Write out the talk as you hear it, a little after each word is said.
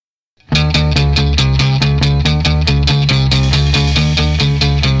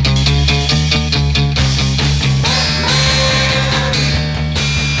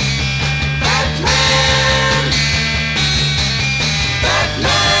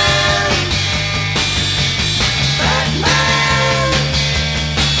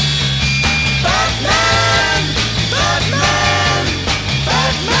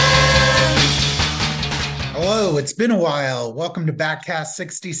been a while. Welcome to Backcast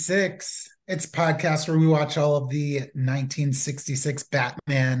 66. It's a podcast where we watch all of the 1966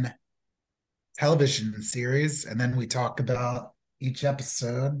 Batman television series, and then we talk about each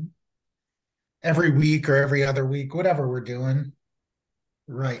episode every week or every other week, whatever we're doing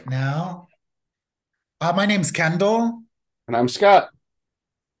right now. My name's Kendall. And I'm Scott.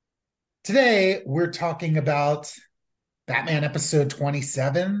 Today, we're talking about Batman episode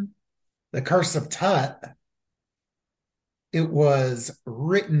 27, The Curse of Tut. It was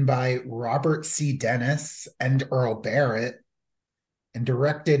written by Robert C. Dennis and Earl Barrett and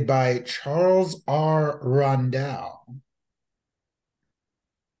directed by Charles R. Rondell.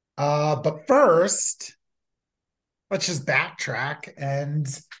 But first, let's just backtrack and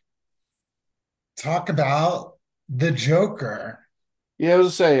talk about the Joker. Yeah, I was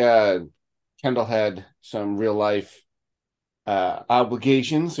to say Kendall had some real life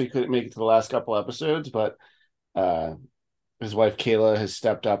obligations, so he couldn't make it to the last couple episodes, but uh, his wife Kayla has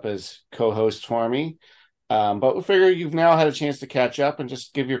stepped up as co-host for me. But we figure you've now had a chance to catch up and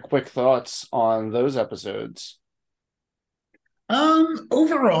just give your quick thoughts on those episodes.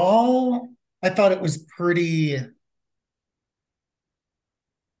 Overall, I thought it was pretty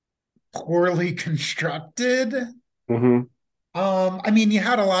poorly constructed. Mm-hmm. I mean, you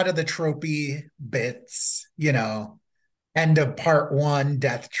had a lot of the tropey bits, end of part one,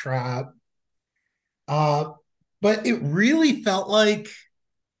 death trap. Uh, but it really felt like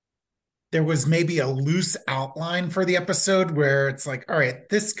there was maybe a loose outline for the episode where it's like, all right,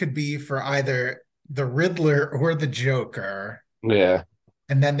 this could be for either the Riddler or the Joker. Yeah.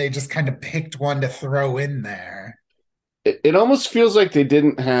 And then they just kind of picked one to throw in there. It almost feels like they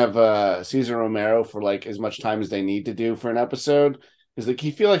didn't have Cesar Romero for like as much time as they need to do for an episode. Because like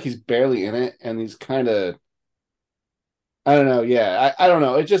you feel like he's barely in it and he's kind of I don't know. Yeah, I don't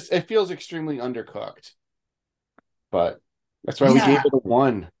know. It feels extremely undercooked, but that's why we gave Yeah. it a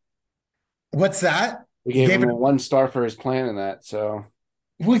one. What's that? We You gave gave him it, a 1 star for his plan in that. So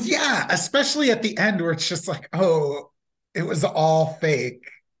well, yeah, especially at the end where it's just like, oh, it was all fake.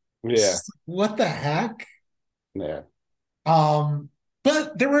 It's yeah, just like, what the heck? yeah, Um,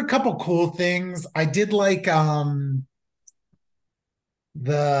 but there were a couple cool things. I did like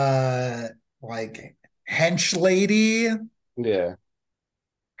the like hench lady, yeah,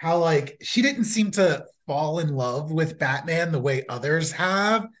 how like she didn't seem to fall in love with Batman the way others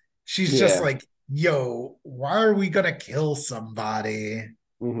have. She's just yeah. like, yo, why are we gonna kill somebody?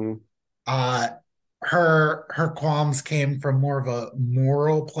 Hmm. Uh her qualms came from more of a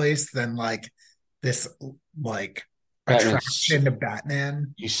moral place than like this like Batman's attraction to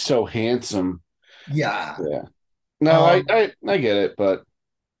Batman. he's so handsome. Yeah. Yeah. No, I, Um I I get it, but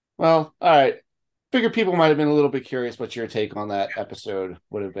well, all right. Figure people might have been a little bit curious what your take on that episode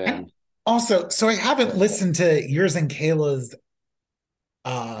would have and been. also, so I haven't listened to yours and Kayla's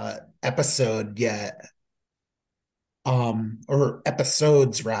episode yet, or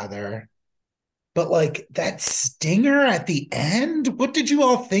episodes rather. But like that stinger at the end, what did you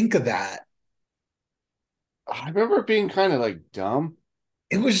all think of that? I remember it being kind of like dumb.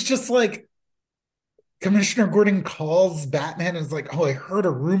 It was just like Commissioner Gordon calls Batman and is like, "Oh, I heard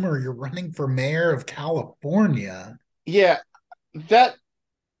a rumor you're running for mayor of California." Yeah, that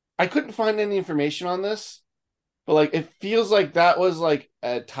I couldn't find any information on this, but like it feels like that was like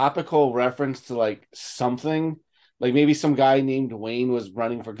a topical reference to like something. Like maybe some guy named Wayne was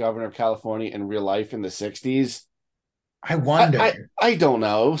running for governor of California in real life in the 60s. I I I, wonder. I don't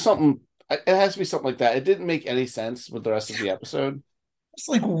know. Something it has to be something like that. It didn't make any sense with the rest of the episode. It's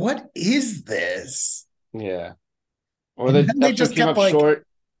like, what is this? Yeah. Or And the then they episode just came kept up like, short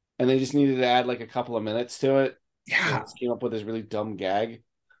and they just needed to add like a couple of minutes to it. So they yeah. just came up with this really dumb gag.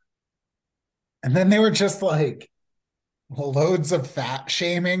 And then they were just like loads of fat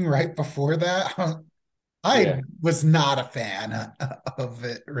shaming right before that. Yeah. I was not a fan of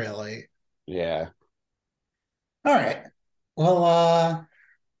it, really. Yeah. All right. Well,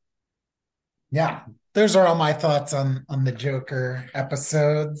 yeah, those are all my thoughts on the Joker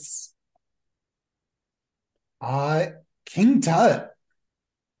episodes. Uh King Tut.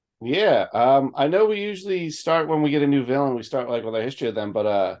 Yeah. I know we usually start when we get a new villain, we start like with a history of them,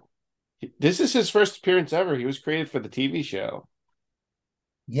 but this is his first appearance ever. He was created for the TV show.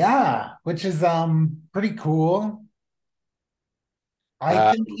 Yeah, which is pretty cool. I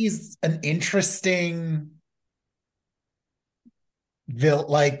Uh think he's an interesting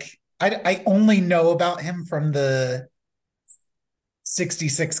like I only know about him from the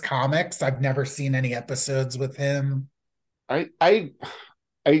 66 comics. I've never seen any episodes with him. I I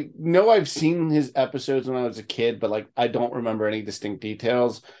I know I've seen his episodes when I was a kid, but like I don't remember any distinct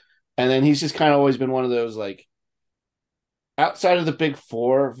details. And then he's just kind of always been one of those like outside of the big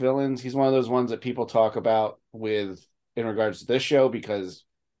four villains, he's one of those ones that people talk about with in regards to this show because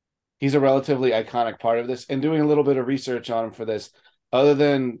he's a relatively iconic part of this. And doing a little bit of research on him for this, other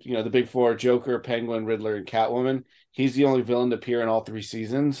than the big four, Joker, Penguin, Riddler, and Catwoman, he's the only villain to appear in all three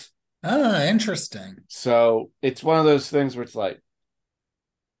seasons. Oh, interesting. So it's one of those things where it's like,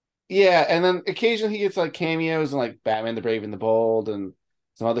 yeah, and then occasionally he gets like cameos and like Batman the Brave and the Bold and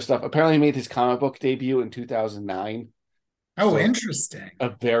some other stuff. Apparently, he made his comic book debut in 2009, Oh, so interesting. a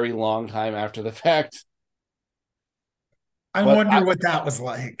very long time after the fact. I But wonder what that was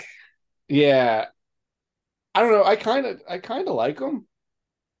like. yeah, I don't know. I kind of like him.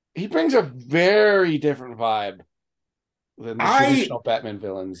 He brings a very different vibe than the I traditional Batman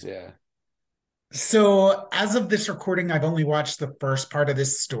villains. Yeah, So as of this recording, I've only watched the first part of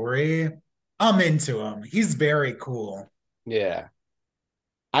this story. I'm into him. He's very cool. yeah.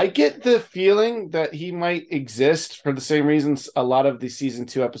 I get the feeling that he might exist for the same reasons a lot of the season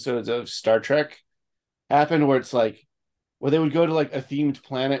two episodes of Star Trek happened, where it's like where they would go to like a themed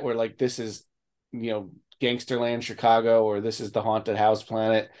planet where like this is gangsterland Chicago, or this is the haunted house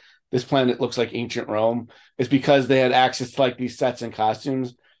planet. This planet looks like ancient Rome. It's because they had access to like these sets and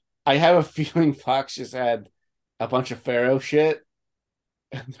costumes. I have a feeling Fox just had a bunch of Pharaoh shit,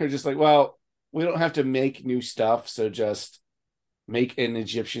 and they're just like, well, we don't have to make new stuff, so just make an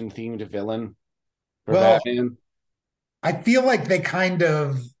Egyptian themed villain for Well, Batman. I feel like they kind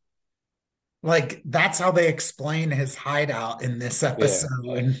of like that's how they explain his hideout in this Yeah.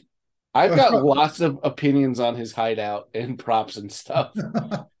 episode. I've got lots of opinions on his hideout and props and stuff.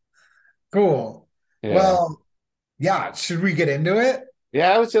 Cool. Yeah. Well, yeah, should we get into it?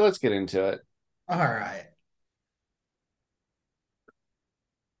 Yeah, I would say let's get into it. All right.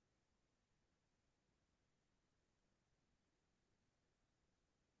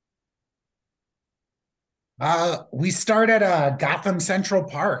 We start at Gotham Central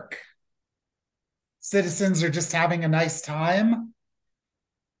Park. Citizens are just having a nice time,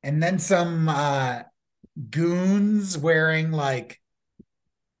 and then some goons wearing like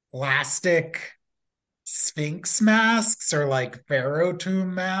plastic sphinx masks or like pharaoh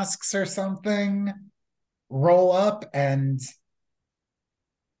tomb masks or something roll up and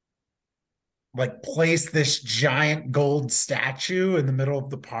like place this giant gold statue in the middle of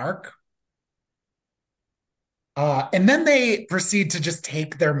the park. And then they proceed to just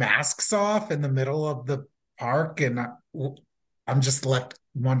take their masks off in the middle of the park. And I'm just left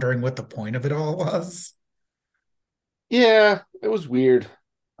wondering what the point of it all was. Yeah, it was weird.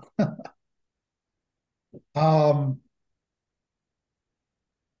 Um,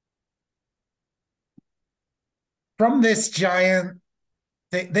 from this giant,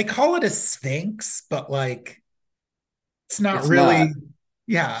 they call it a sphinx, but like it's not It's not. really,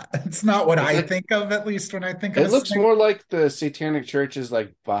 yeah, it's not what It's I like think of, at least when I think of it a looks sphinx. more like the Satanic Church's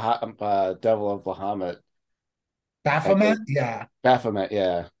like Devil of Bahamut. I Baphomet, think yeah. Baphomet.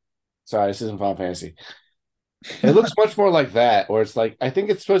 Yeah. Sorry, this isn't Final Fantasy. It looks much more like that, where it's like I think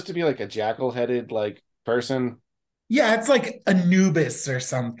it's supposed to be like a jackal-headed like person. Yeah, it's like Anubis or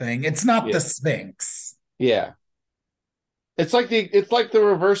something. It's not the Yeah. Sphinx. Yeah. It's like the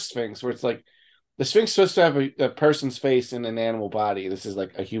reverse Sphinx, where it's like the Sphinx is supposed to have a person's face in an animal body. This is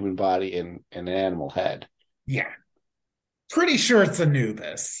like a human body in an animal head. Yeah, pretty sure it's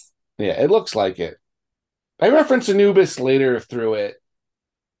Anubis. Yeah, it looks like it. I reference Anubis later through it,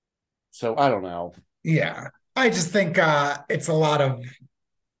 so I don't know. Yeah, I just think it's a lot of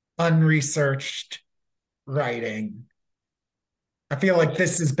unresearched writing. I feel like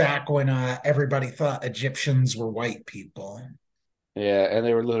this is back when everybody thought Egyptians were white people. Yeah, and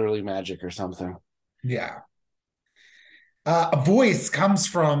they were literally magic or something. Yeah. A voice comes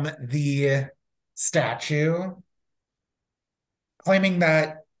from the statue claiming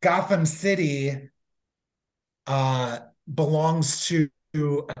that Gotham City uh, belongs to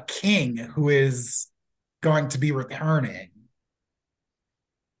a king who is going to be returning.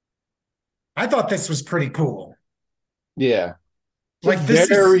 I thought this was pretty cool. Yeah, it's a Like, this is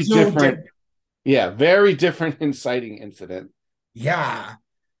very so different. different. Yeah, very different inciting incident. Yeah.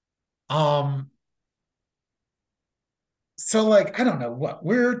 Um, so like, I don't know what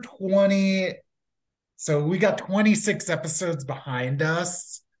we're 20, so we got 26 episodes behind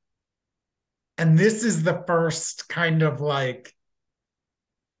us. And this is the first kind of like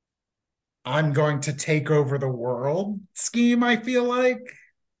I'm going to take over the world scheme, I feel like.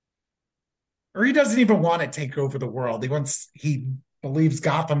 Or he doesn't even want to take over the world. He believes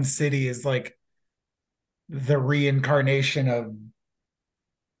Gotham City is like the reincarnation of,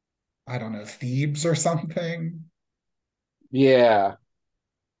 I don't know, Thebes or something. Yeah,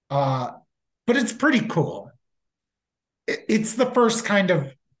 Uh, but it's pretty cool. it's the first kind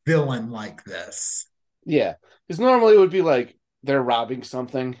of villain like this. Yeah, because normally it would be like they're robbing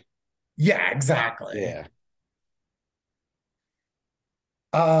something. Yeah, exactly. Yeah.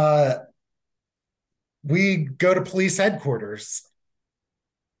 Uh, we go to police headquarters.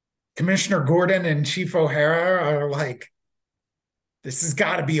 Commissioner Gordon and Chief O'Hara are like, this has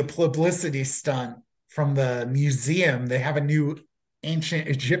got to be a publicity stunt from the museum. They have a new ancient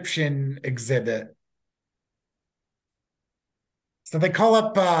Egyptian exhibit. So they call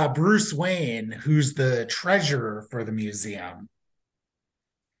up Bruce Wayne, who's the treasurer for the museum.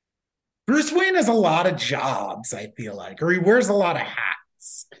 Bruce Wayne has a lot of jobs, I feel like, or he wears a lot of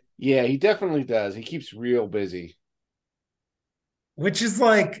hats, Yeah, he definitely does. He keeps real busy. which is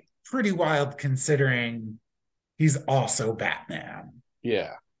like pretty wild considering he's also Batman.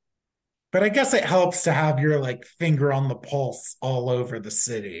 Yeah. But I guess it helps to have your like finger on the pulse all over the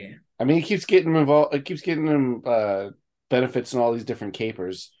city. I mean, he keeps getting him involved. It keeps getting him benefits and all these different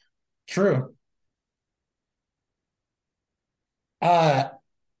capers. True. Uh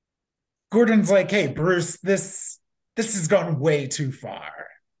Gordon's like, hey, Bruce, this has gone way too far.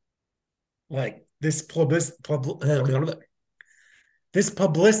 Like this publicity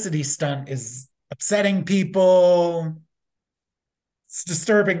stunt is upsetting people. It's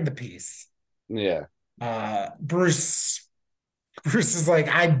disturbing the peace. Yeah. Bruce is like,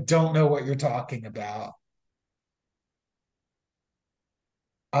 I don't know what you're talking about.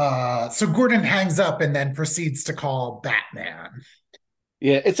 So Gordon hangs up and then proceeds to call Batman.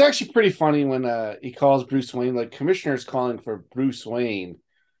 Yeah, it's actually pretty funny when he calls Bruce Wayne, like Commissioner's calling for Bruce Wayne.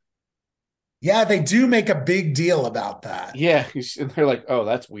 Yeah, they do make a big deal about that. Yeah, and they're like, "Oh,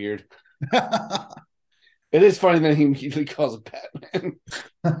 that's weird." It is funny that he immediately calls him Batman.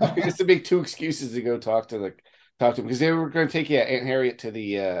 He has to make two excuses to go talk to him because they were going to take Aunt Harriet to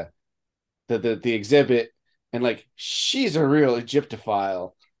the exhibit, and like she's a real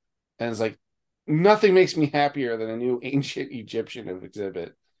Egyptophile, and it's like nothing makes me happier than a new ancient Egyptian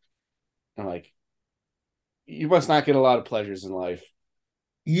exhibit. I'm like, you must not get a lot of pleasures in life.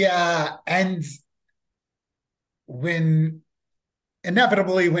 Yeah, and when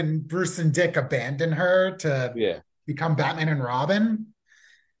inevitably when Bruce and Dick abandon her to Yeah, become Batman and Robin,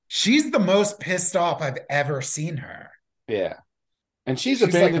 she's the most pissed off I've ever seen her. yeah, and she's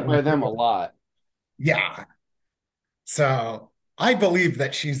She's like, abandoned by them a lot. yeah. So I believe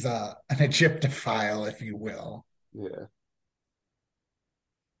that she's an Egyptophile, if you will. Yeah.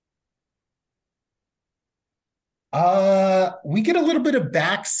 We get a little bit of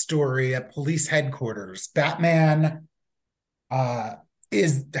backstory at police headquarters. Batman uh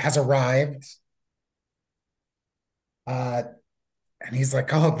is has arrived. Uh and he's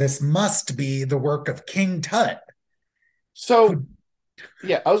like, oh, this must be the work of King Tut, So who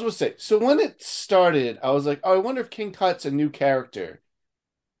yeah, I was going to say. So when it started, I was like, oh, I wonder if King Tut's a new character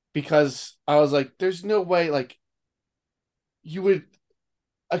because I was like, there's no way like you would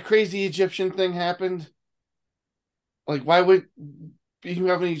a crazy Egyptian thing happened. Like, why would you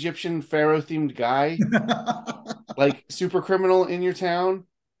have an Egyptian pharaoh themed guy like super criminal in your town?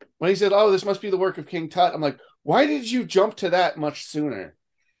 When he said, "Oh, this must be the work of King Tut," I'm like, why did you jump to that much sooner?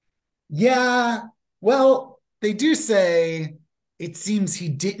 Yeah, well, they do say it seems he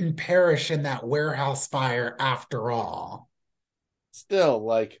didn't perish in that warehouse fire after all. Still,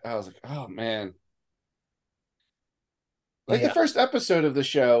 like, I was like, oh man, like the Yeah. first episode of the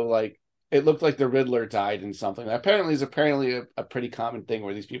show, like it looked like the Riddler died in something. That apparently is apparently a pretty common thing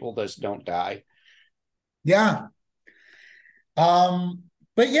where these people just don't die. Yeah.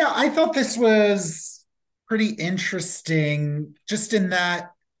 But yeah, I thought this was pretty interesting just in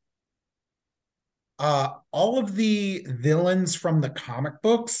that all of the villains from the comic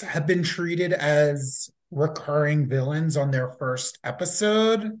books have been treated as recurring villains on their first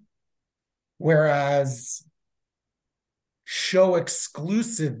episode, whereas show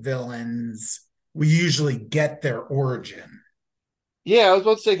exclusive villains we usually get their origin. Yeah, I was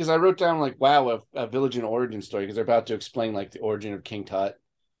about to say because I wrote down like, wow, a village and origin story because they're about to explain like the origin of King Tut.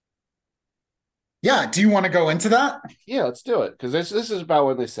 Yeah, do you want to go into that? Yeah, let's do it because this is about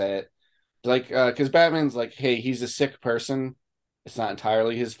when they say it. Like, because Batman's like, hey, he's a sick person. It's not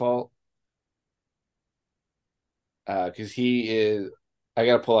entirely his fault. Because he is. I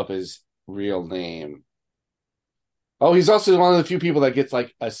gotta pull up his real name. Oh, he's also one of the few people that gets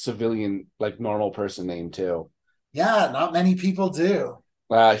like a civilian, like normal person name too. Yeah, not many people do.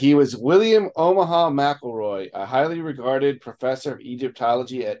 He was William Omaha McElroy, a highly regarded professor of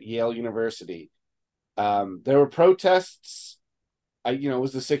Egyptology at Yale University. There were protests. It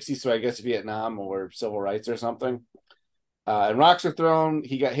was the '60s, so I guess Vietnam or civil rights or something. And rocks were thrown.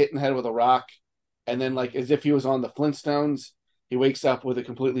 He got hit in the head with a rock. And then, like, as if he was on the Flintstones, he wakes up with a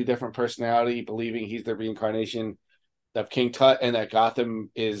completely different personality, believing he's the reincarnation of King Tut and that Gotham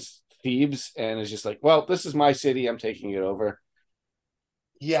is Thebes, and is just like, well, this is my city, I'm taking it over.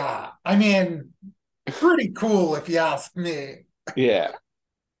 Yeah, I mean, pretty cool if you ask me, Yeah.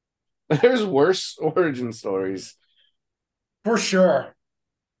 There's worse origin stories. for sure.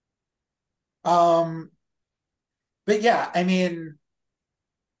 Um, but yeah, I mean,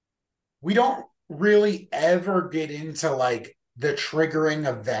 we don't really ever get into like the triggering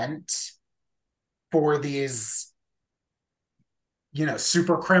event for these,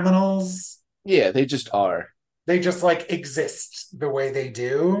 super criminals. Yeah, they just are. They just like exist the way they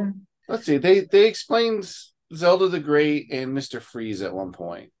do. Let's see. They explained Zelda the Great and Mr. Freeze at one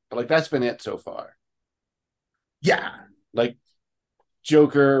point. But like that's been it so far. Yeah, Like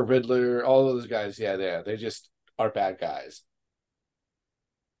Joker, Riddler, all those guys, yeah, they just are bad guys.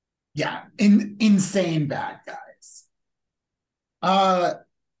 yeah, insane bad guys. Uh,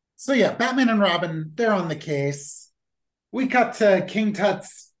 so yeah, Batman and Robin, they're on the case. We cut to King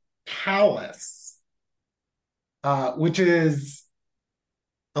Tut's palace, which is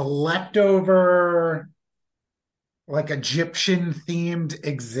a leftover, like Egyptian themed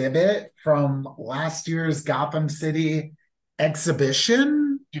exhibit from last year's Gotham City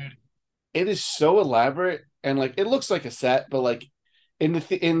exhibition. Dude, it is so elaborate and like it looks like a set, but like in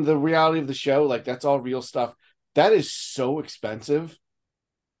the reality of the show, like that's all real stuff. That is so expensive.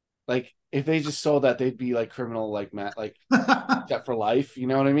 Like if they just sold that, they'd be like criminal, like Matt, like set for life. You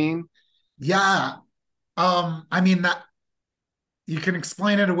know what I mean? Yeah. I mean that you can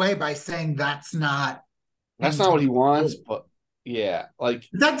explain it away by saying that's not That's King not what he Tut's wants, goal. but yeah, like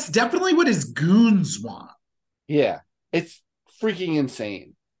That's definitely what his goons want. yeah, it's freaking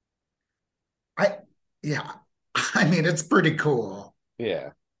insane. I yeah. I mean, it's pretty cool.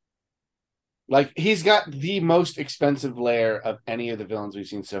 Yeah. Like he's got the most expensive lair of any of the villains we've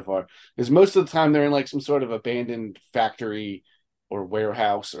seen so far. Because most of the time they're in like some sort of abandoned factory or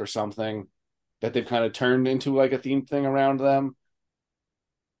warehouse or something that they've kind of turned into like a theme thing around them.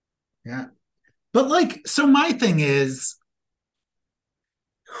 Yeah. But like, so my thing is,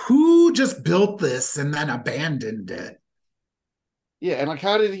 who just built this and then abandoned it? Yeah, and like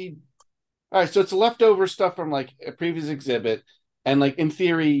how did he all right, so it's leftover stuff from like a previous exhibit. And like in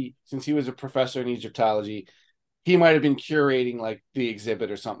theory, since he was a professor in Egyptology, he might have been curating like the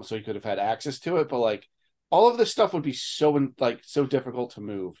exhibit or something so he could have had access to it. But like all of this stuff would be so difficult to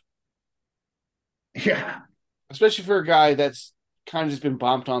move, Yeah. especially for a guy that's kind of just been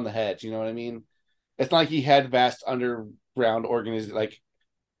bombed on the head. You know what I mean? It's not like he had vast underground organized like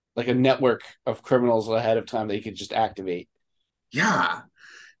a network of criminals ahead of time that he could just activate. Yeah.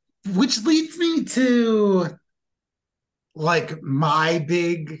 Which leads me to like my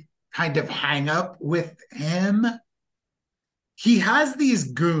big kind of hang up with him. He has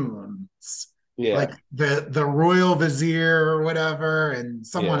these goons, like Yeah, the royal vizier or whatever, and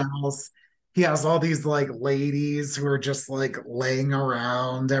someone yeah, else. He has all these like ladies who are just like laying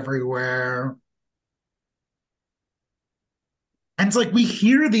around everywhere. And it's like we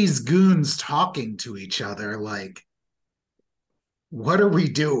hear these goons talking to each other, like, what are we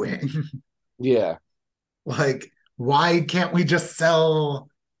doing? yeah, Like, why can't we just sell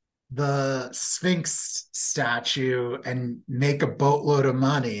the Sphinx statue and make a boatload of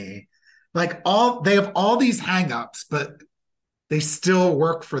money? Like all they have all these hangups, but they still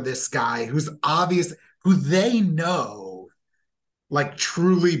work for this guy who's obvious, who they know, like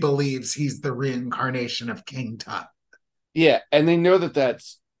truly believes he's the reincarnation of King Tut. yeah. And they know that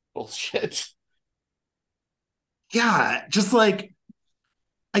that's bullshit. Yeah, just like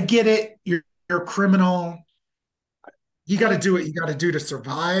I get it. You're a criminal. You And got to like do what you got to do to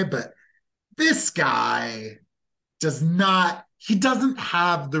survive. But this guy does not, he doesn't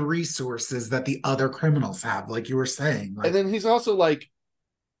have the resources that the other criminals have, like you were saying. and Like, then he's also like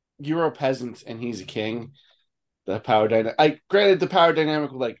you're a peasant and he's a king. The power dynamic. I granted the power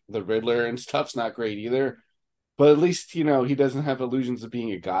dynamic with like the Riddler and stuff's not great either, but at least he doesn't have illusions of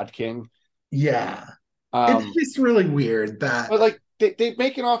being a god king. yeah, it's Um, just really weird that, but like they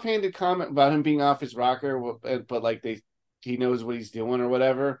make an offhanded comment about him being off his rocker, but like he knows what he's doing or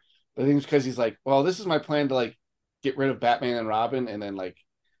whatever. But I think it's because he's like, well, this is my plan to like get rid of Batman and Robin, and then like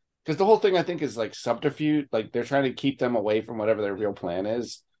because the whole thing I think is like subterfuge, like they're trying to keep them away from whatever their real plan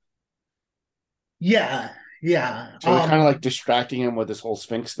is. yeah, yeah, So they're kind of like distracting him with this whole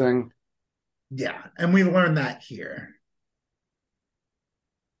Sphinx thing. yeah. And we learned that here.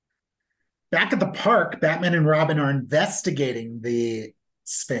 Back at the park, Batman and Robin are investigating the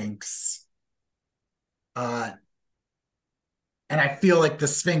Sphinx. Uh, And I feel like the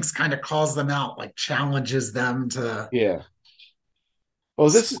Sphinx kind of calls them out, like challenges them to. Yeah. Well,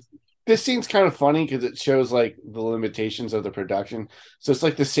 this scene's kind of funny because it shows like the limitations of the production. So it's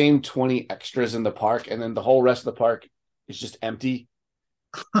like the same 20 extras in the park, and then the whole rest of the park is just empty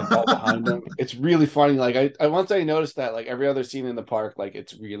and all behind them. It's really funny. Like I once I noticed that like every other scene in the park, like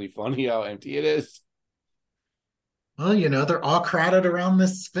it's really funny how empty it is. Well, they're all crowded around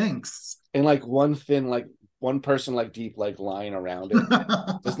this Sphinx. And like one thin, like one person like deep, like lying around it.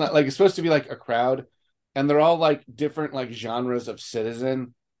 So it's not like it's supposed to be like a crowd, and they're all like different like genres of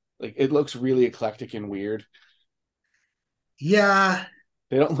citizen. Like it looks really eclectic and weird. Yeah,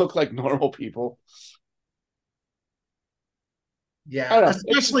 They don't look like normal people. I yeah. don't know. It's just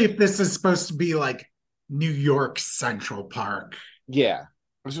Especially if this is supposed to be like New York Central Park. yeah.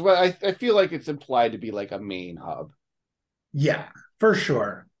 Which is what I feel like it's implied to be like a main hub. Yeah, for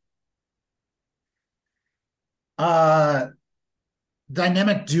sure. Uh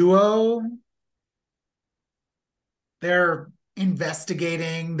Dynamic Duo, they're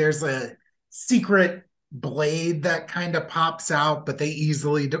investigating. There's a secret blade that kind of pops out, but they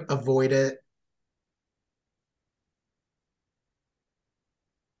easily avoid it.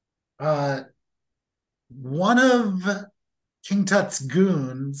 Uh One of King Tut's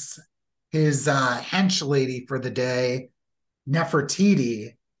goons, his hench lady for the day,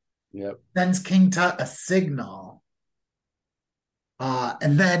 Nefertiti, Yep. sends King Tut a signal,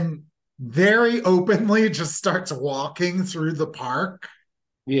 and then very openly just starts walking through the park.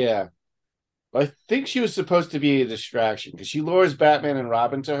 Yeah. I think she was supposed to be a distraction because she lures Batman and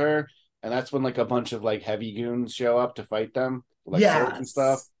Robin to her, and that's when like a bunch of like heavy goons show up to fight them, like swords and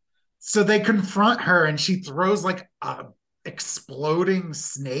stuff. Yes. So they confront her and she throws like a exploding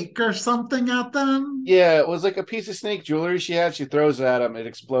snake or something at them. Yeah, it was like a piece of snake jewelry she had. She throws it at him. It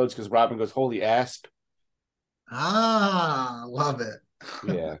explodes because Robin goes, "Holy asp!" Ah, love it.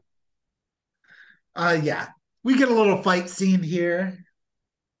 Yeah, Yeah. We get a little fight scene here.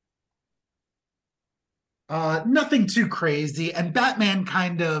 Nothing too crazy. And Batman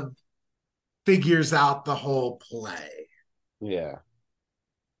kind of figures out the whole play. yeah.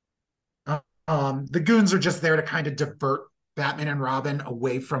 The goons are just there to kind of divert Batman and Robin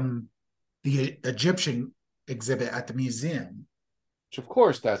away from the Egyptian exhibit at the museum. Which of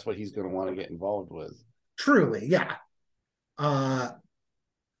course that's what he's going to want to get involved with. Truly, yeah. Uh,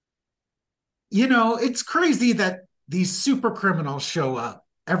 it's crazy that these super criminals show up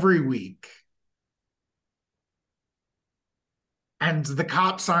every week and the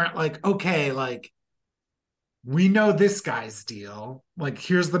cops aren't like, okay, like, we know this guy's deal. Like,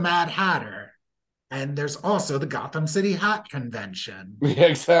 here's the Mad Hatter. And there's also the Gotham City Hat Convention. Yeah,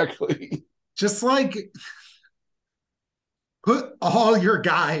 exactly. Just like put all your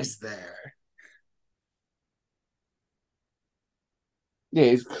guys there.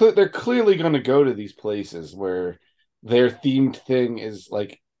 Yeah, they're clearly going to go to these places where their themed thing is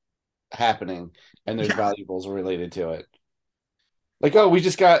like happening, and there's Yeah. valuables related to it. Like, oh, we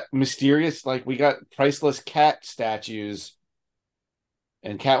just got mysterious, like we got priceless cat statues,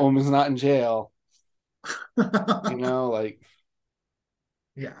 and Catwoman's not in jail. Like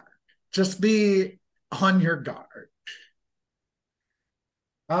Yeah. Just be on your guard.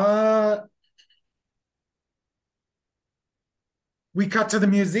 Uh we cut to the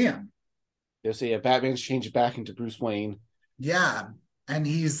museum. they'll say, yeah, Batman's changed back into Bruce Wayne. Yeah. And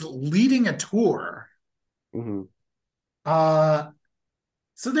he's leading a tour. Mm-hmm. Uh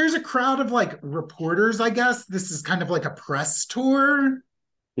so there's a crowd of like reporters, I guess. This is kind of like a press tour.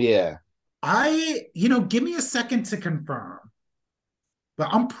 Yeah. Give me a second to confirm, but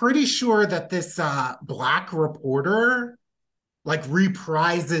I'm pretty sure that this black reporter like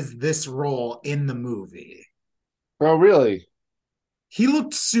reprises this role in the movie. Oh, really? He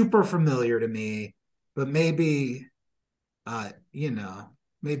looked super familiar to me, but maybe uh, you know,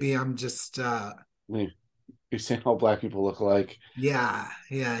 maybe I'm just I mean, you're saying all black people look alike. yeah,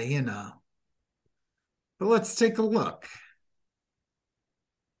 yeah, But let's take a look.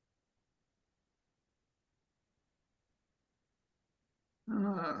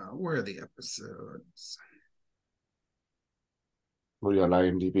 Where are the episodes? What do you got on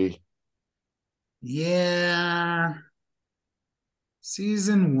IMDb? Yeah,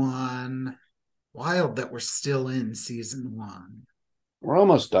 season one. Wild that we're still in season one. We're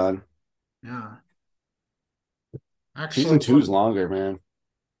almost done. Yeah. Season Actually, two's longer, man.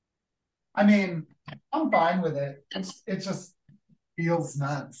 I mean, I'm fine with it. It just feels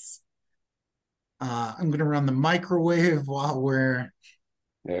nuts. I'm gonna run the microwave while we're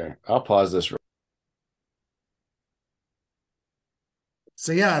There, I'll pause this.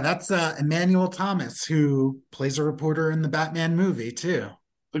 So yeah, that's Emmanuel Thomas, who plays a reporter in the Batman movie too.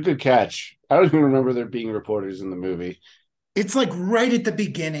 A good catch. I don't even remember there being reporters in the movie. It's like right at the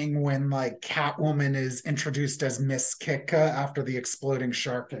beginning when like Catwoman is introduced as Miss Kitka after the exploding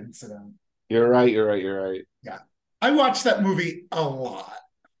shark incident. You're right. You're right. You're right. Yeah. I watched that movie a lot.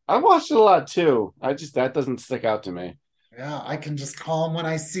 I watched it a lot too. I just that doesn't stick out to me. Yeah, I can just call him when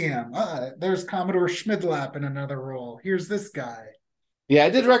I see him. There's Commodore Schmidlap in another role. Here's this guy. Yeah, I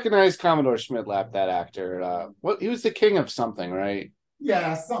did recognize Commodore Schmidlap, that actor. What he was the king of something, right?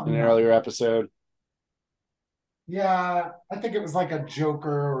 Yeah, In something an like earlier episode. yeah, I think it was like a Joker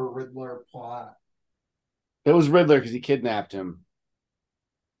or Riddler plot. It was Riddler because he kidnapped him.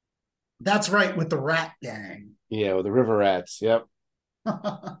 That's right, with the Rat Gang. Yeah, with the River Rats. Yep.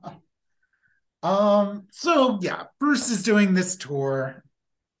 So yeah, Bruce is doing this tour.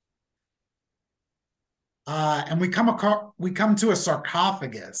 And we come to a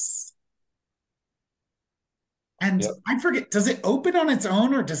sarcophagus. And Yep. I forget, does it open on its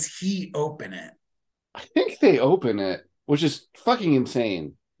own or does he open it? I think they open it, which is fucking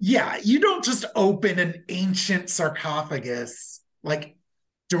insane. Yeah, you don't just open an ancient sarcophagus like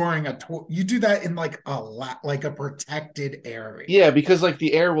during a tour. You do that in like like a protected area. Yeah, because like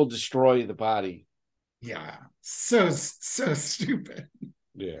the air will destroy the body. Yeah, so stupid.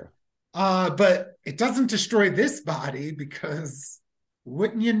 Yeah. But it doesn't destroy this body because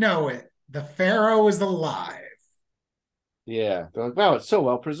wouldn't you know it, the pharaoh is alive. Yeah. They're like, wow, it's so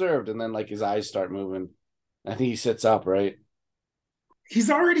well preserved. And then like his eyes start moving. I think he sits up, right? He's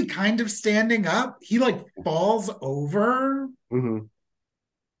already kind of standing up. He like falls over. Mm-hmm.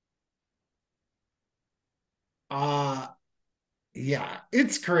 Uh yeah,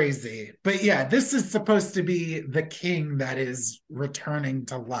 it's crazy. But yeah, this is supposed to be the king that is returning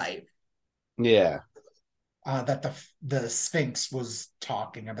to life. Yeah. That the Sphinx was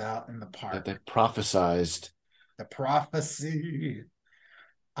talking about in the That park. they prophesized. The prophecy.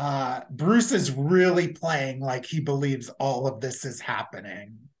 Bruce is really playing like he believes all of this is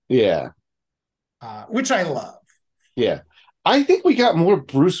happening, Yeah. which I love. Yeah. I think we got more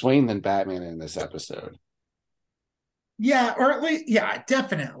Bruce Wayne than Batman in this episode. Yeah, or at least, yeah,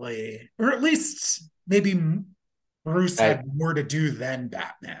 definitely. Or at least maybe Bruce I, had more to do than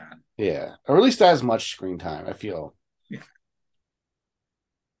Batman. yeah. Or at least as much screen time, I feel. Yeah.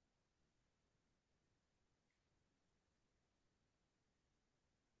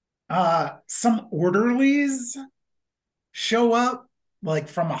 Some orderlies show up like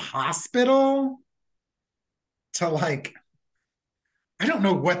from a hospital to like, I don't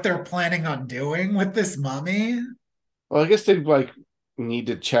know what they're planning on doing with this mummy. Well, I guess they like need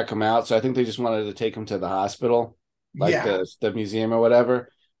to check him out. So I think they just wanted to take him to the hospital, like Yeah, the museum or whatever.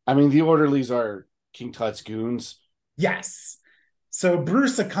 I mean, the orderlies are King Tut's goons. yes. So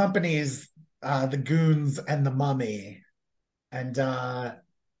Bruce accompanies the goons and the mummy, and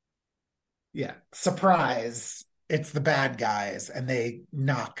yeah, surprise, it's the bad guys, and they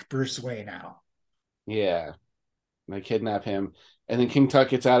knock Bruce Wayne out. Yeah. They kidnap him. And then King Tut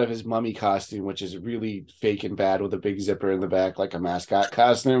gets out of his mummy costume, which is really fake and bad with a big zipper in the back, like a mascot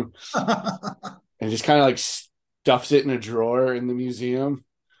costume. And just kind of like stuffs it in a drawer in the museum.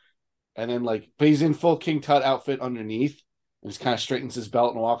 And then like, but he's in full King Tut outfit underneath. And just kind of straightens his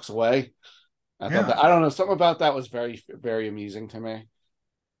belt and walks away. I thought Yeah. that I don't know, something about that was very, very amusing to me.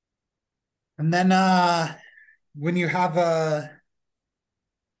 And then when you have a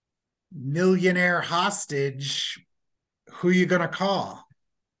millionaire hostage, who are you gonna call?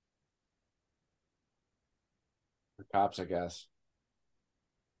 The cops, I guess.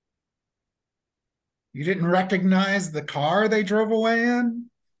 You didn't recognize the car they drove away in?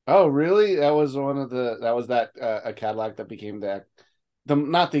 Oh, really? That was one of the that was that a Cadillac that became the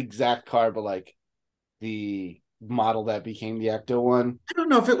not the exact car, but like the model that became the Ecto one. I don't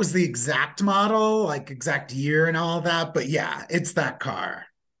know if it was the exact model, like exact year and all that, but yeah, it's that car.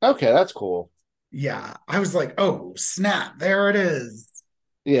 Okay, that's cool. Yeah. I was like, oh, snap, there it is.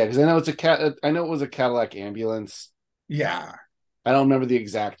 Yeah, because I know it's a cat. I know it was a Cadillac ambulance. Yeah. I don't remember the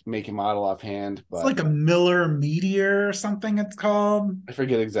exact make and model offhand, It's but like a Miller Meteor or something it's called. I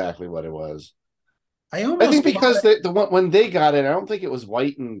forget exactly what it was. I I almost think bought because it. the one when they got it, I don't think it was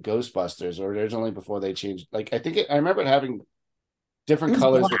white in Ghostbusters or originally before they changed. Like I think I remember it having It different was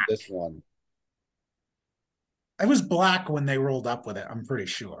colors than black. this one. It was black when they rolled up with it, I'm pretty I'm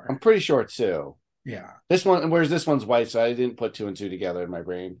sure. pretty sure too. Yeah. This one, whereas this one's white, so I didn't put two and two together in my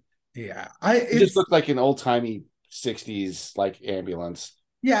brain. Yeah. It just looked like an old timey '60s like ambulance.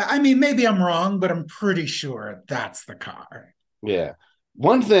 Yeah, I mean maybe I'm wrong, but I'm pretty sure that's the car. Yeah.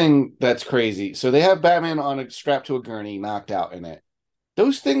 One thing that's crazy. So they have Batman on a strap to a gurney, knocked out in it.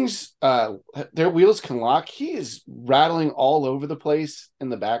 those things, their wheels can lock. He is rattling all over the place in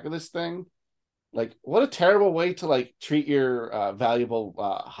the back of this thing. Like, what a terrible way to like treat your valuable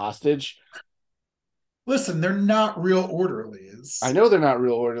hostage. Listen, they're not real I orderlies. know they're not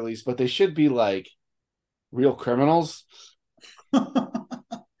real orderlies, but they should be like real criminals.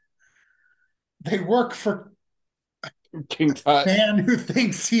 They work for King a Tut. man who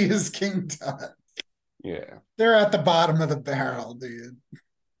thinks he is King Tut. Yeah, They're at the bottom of the barrel, dude.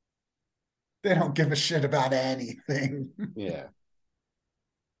 They don't give a shit about anything. yeah,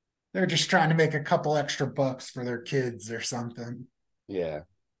 They're just trying to make a couple extra bucks for their kids or something. yeah,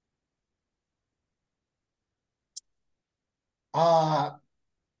 Uh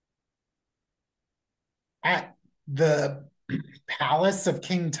at the palace of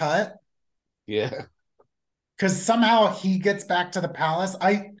King Tut, yeah. because somehow he gets back to the palace.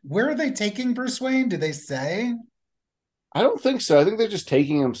 I Where are they taking Bruce Wayne? Do they say? I don't think so. I think they're just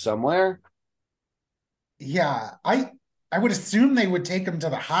taking him somewhere. Yeah, I would assume they would take him to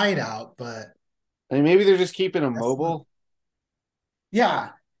the hideout, but I mean, maybe they're just keeping him that's not. mobile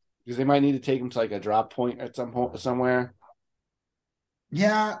Yeah, because they might need to take him to like a drop point at some point somewhere.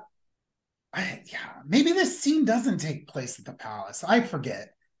 yeah, yeah. Maybe this scene doesn't take place at the palace. I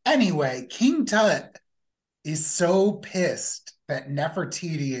forget. Anyway, King Tut is so pissed that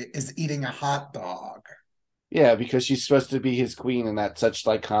Nefertiti is eating a hot dog. Yeah, because she's supposed to be his queen, and that's such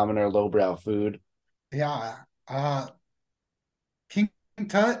like common or lowbrow food. Yeah, King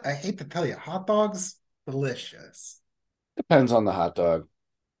Tut. I hate to tell you, hot dogs delicious. Depends on the hot dog.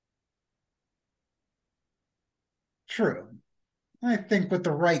 True. I think with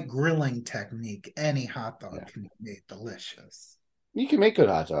the right grilling technique, any hot dog Yeah, can be made delicious. you can make good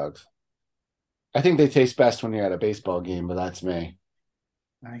hot dogs. I think they taste best when you're at a baseball game, but that's me.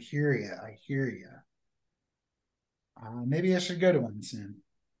 I hear you. I hear you. Maybe I should go to one soon.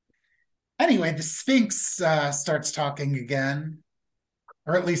 Anyway, the Sphinx starts talking again,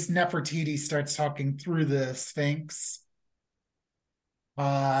 or at least Nefertiti starts talking through the Sphinx.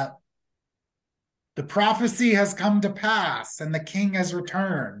 Uh, the prophecy has come to pass, and the king has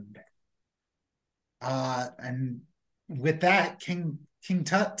returned. And with that, King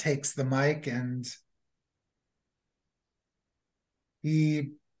Tut takes the mic and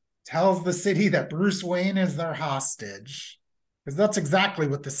he tells the city that Bruce Wayne is their hostage. Because that's exactly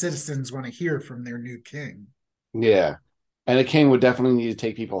what the citizens want to hear from their new king. Yeah, and a king would definitely need to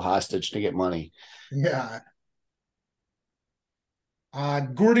take people hostage to get money. Yeah.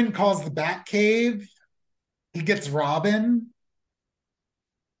 Gordon calls the Batcave. He gets Robin.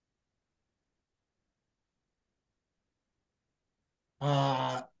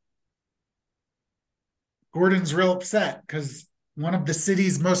 Uh, Gordon's real upset because one of the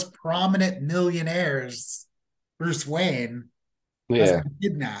city's most prominent millionaires, Bruce Wayne, has Yeah, been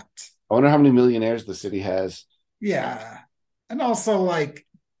kidnapped. I wonder how many millionaires the city has. Yeah. And also, like,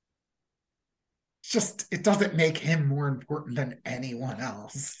 just it doesn't make him more important than anyone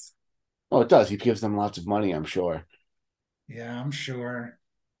else. Oh, it does. He gives them lots of money, I'm sure. Yeah, I'm sure.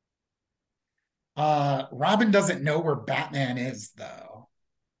 Robin doesn't know where Batman is, though.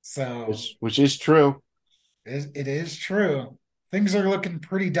 So Which is true. it is true. Things are looking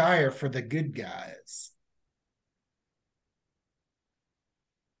pretty dire for the good guys.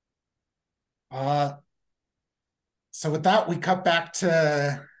 Uh, so with that, we cut back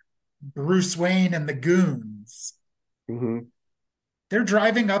to Bruce Wayne and the goons. Hmm. They're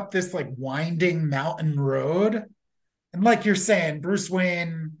driving up this like winding mountain road. And like you're saying, Bruce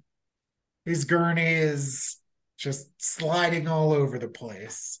Wayne, his gurney is just sliding all over the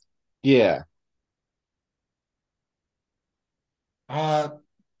place. Yeah, Uh,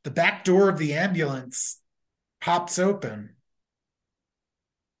 the back door of the ambulance pops open,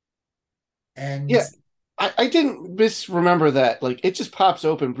 and yeah. I didn't misremember that. Like, it just pops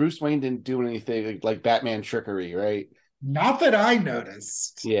open. Bruce Wayne didn't do anything like Batman trickery, right? not that I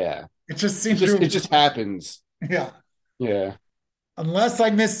noticed. Yeah, It just seemed to it have, just happens. yeah. Yeah, Unless I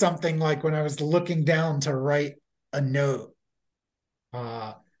missed something like when I was looking down to write a note.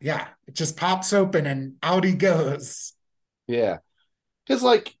 Yeah, it just pops open and out he goes. yeah. Because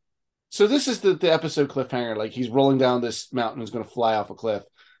like, so this is the episode cliffhanger. Like, he's rolling down this mountain, is going to fly off a cliff,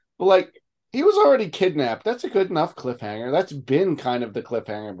 but like, he was already kidnapped. That's a good enough cliffhanger. That's been kind of the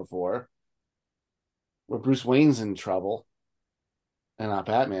cliffhanger before, where Bruce Wayne's in trouble and not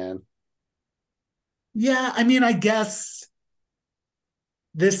Batman. Yeah, I mean, I guess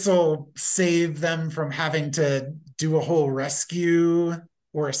this will save them from having to do a whole rescue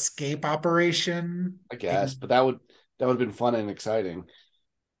or escape operation. I guess, but that would have been fun and exciting.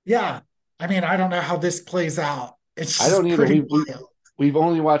 Yeah, I mean, I don't know how this plays out. It's I don't just either. pretty We wild. we've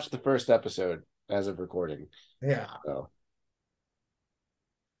only watched the first episode as of recording. Yeah. So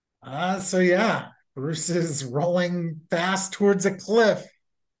So yeah, Bruce is rolling fast towards a cliff,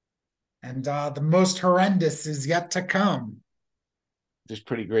 and the most horrendous is yet to come. just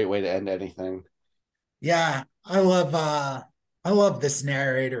pretty great way to end anything. Yeah, I love this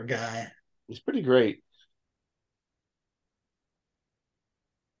narrator guy. It's pretty great.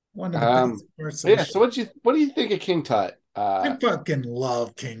 One of the best parts of the Yeah. show. So what do you think of King Tut? I fucking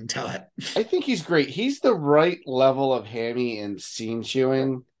love King Tut. I think he's great. He's the right level of hammy and scene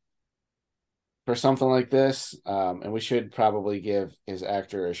chewing for something like this. And we should probably give his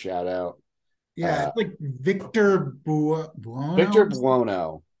actor a shout out. Yeah, Uh, it's like Buono. Victor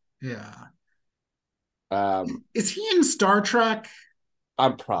Buono. Yeah. Um, Is he in Star Trek?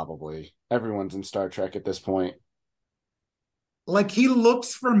 I'm probably everyone's in Star Trek at this point. Like he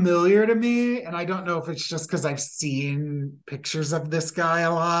looks familiar to me, and I don't know if it's just because I've seen pictures of this guy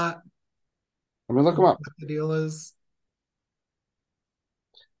a lot. I mean, look him What up. the deal is.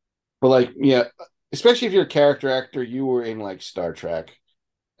 But like, yeah, especially if you're a character actor, you were in like Star Trek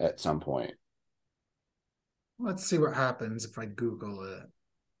at some point. Let's see what happens if I Google it.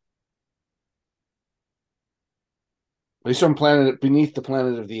 He's from Planet Beneath the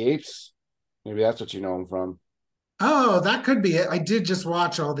Planet of the Apes. Maybe that's what you know him from. Oh, that could be it. I did just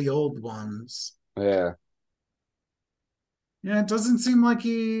watch all the old ones. Yeah. Yeah, it doesn't seem like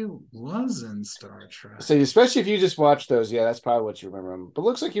he was in Star Trek. So especially if you just watch those, yeah, that's probably what you remember him. But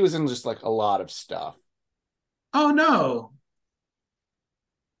looks like he was in just like a lot of stuff. Oh no.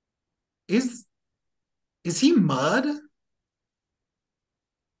 Is is he Mud?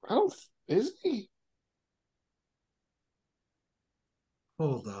 I don't is he?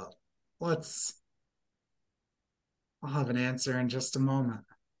 Hold up. Let's I'll have an answer in just a moment.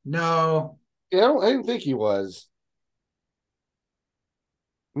 No. Yeah, I didn't think he was.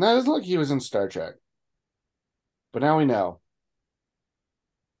 No, it doesn't look like he was in Star Trek. But now we know.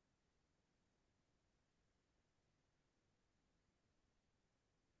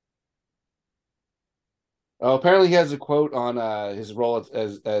 Oh, apparently he has a quote on his role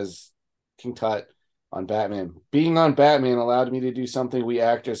as King Tut on Batman. Being on Batman allowed me to do something we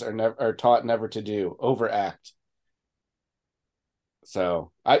actors are taught never to do: overact.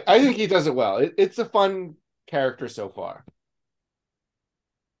 So I think he does it well. It's a fun character so far.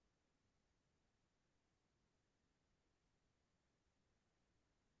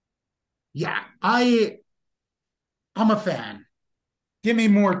 Yeah, I'm a fan. Give me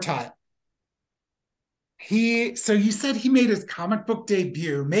more Tut. So you said he made his comic book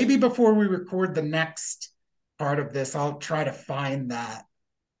debut. Maybe before we record the next part of this, I'll try to find that.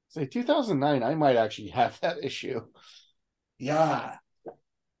 Say 2009, I might actually have that issue Yeah.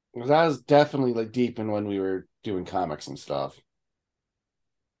 because I was definitely like deep in when we were doing comics and stuff.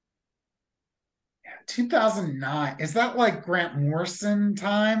 2009. Is that like Grant Morrison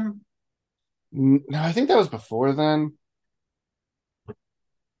time? No, I think that was before then.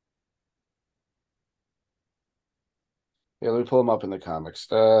 Yeah, let me pull them up in the comics.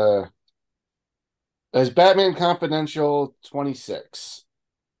 As Batman Confidential 26.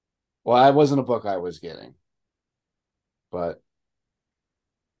 Well, that wasn't a book I was getting, but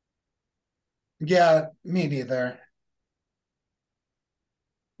Yeah, me neither.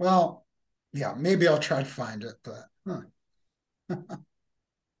 Well, yeah, maybe I'll try to find it, but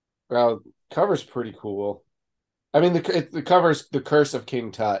well, cover's pretty cool. I mean, the cover's The Curse of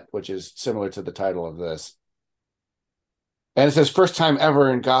King Tut, which is similar to the title of this. And it says first time ever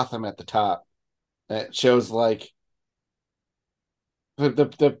in Gotham at the top. And it shows like the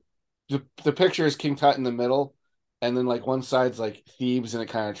the the the picture is King Tut in the middle, and then like one side's like Thebes, and it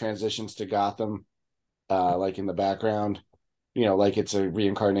kind of transitions to Gotham, like in the background. You know, like it's a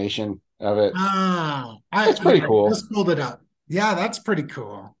reincarnation of it. It's yeah, pretty I cool. just pulled it up. Yeah, that's pretty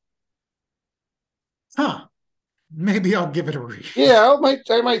cool. Huh. Maybe I'll give it a read. Yeah,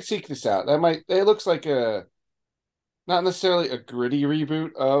 I might seek this out. That might it looks like a not necessarily a gritty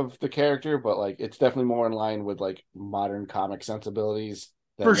reboot of the character, but like it's definitely more in line with like modern comic sensibilities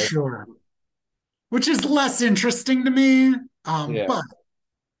For than this. sure. Which is less interesting to me, Yeah, but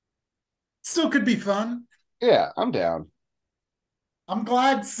still could be fun. yeah, I'm down. I'm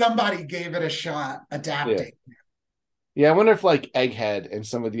glad somebody gave it a shot Yeah, adapting. yeah. I wonder if like Egghead and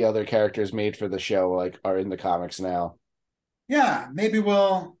some of the other characters made for the show like are in the comics now. Yeah, maybe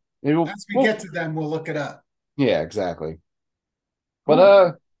Maybe as we get to them, we'll look it up. yeah, exactly. But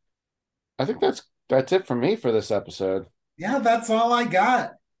Cool. I think that's it for me for this episode. Yeah, that's all I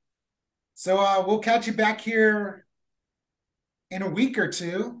got. So we'll catch you back here in a week or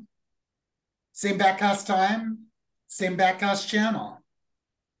two. Same backcast time, same backcast channel.